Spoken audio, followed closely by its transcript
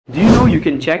know you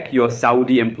can check your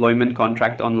Saudi employment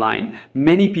contract online.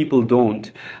 Many people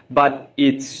don't, but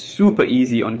it's super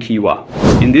easy on Qiwa.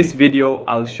 In this video,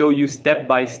 I'll show you step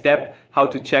by step how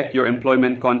to check your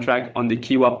employment contract on the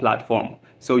Qiwa platform,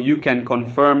 so you can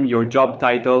confirm your job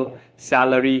title,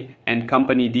 salary, and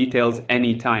company details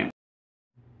anytime.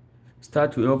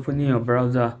 Start with opening your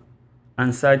browser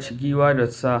and search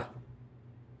qiwa.sa.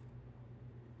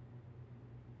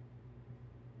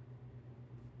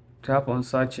 Tap on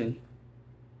searching.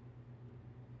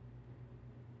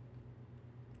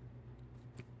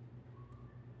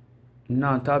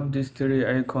 Now tap this three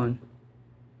icon.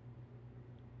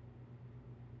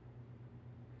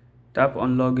 Tap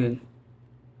on login.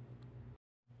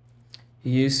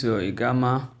 Use your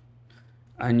Igama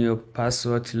and your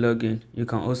password to login. You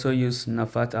can also use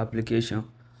Nafat application.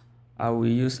 I will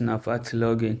use Nafat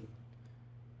login.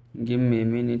 Give me a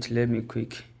minute, let me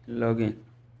quick login.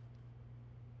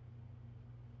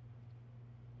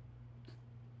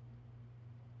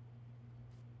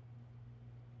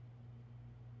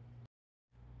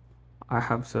 I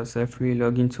have successfully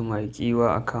logged into my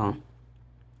Qiwa account.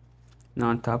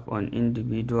 Now tap on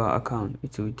individual account.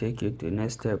 It will take you to the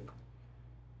next step.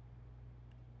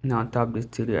 Now tap the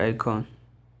three icon.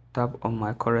 Tap on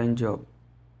my current job.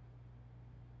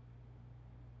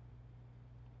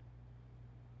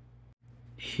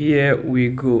 Here we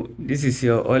go. This is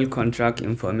your all contract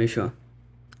information.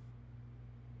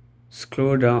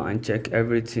 Scroll down and check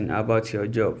everything about your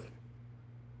job.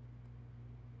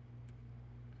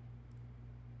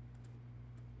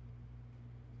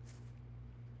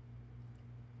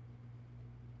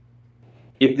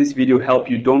 If this video helped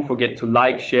you, don't forget to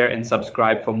like, share, and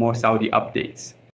subscribe for more Saudi updates.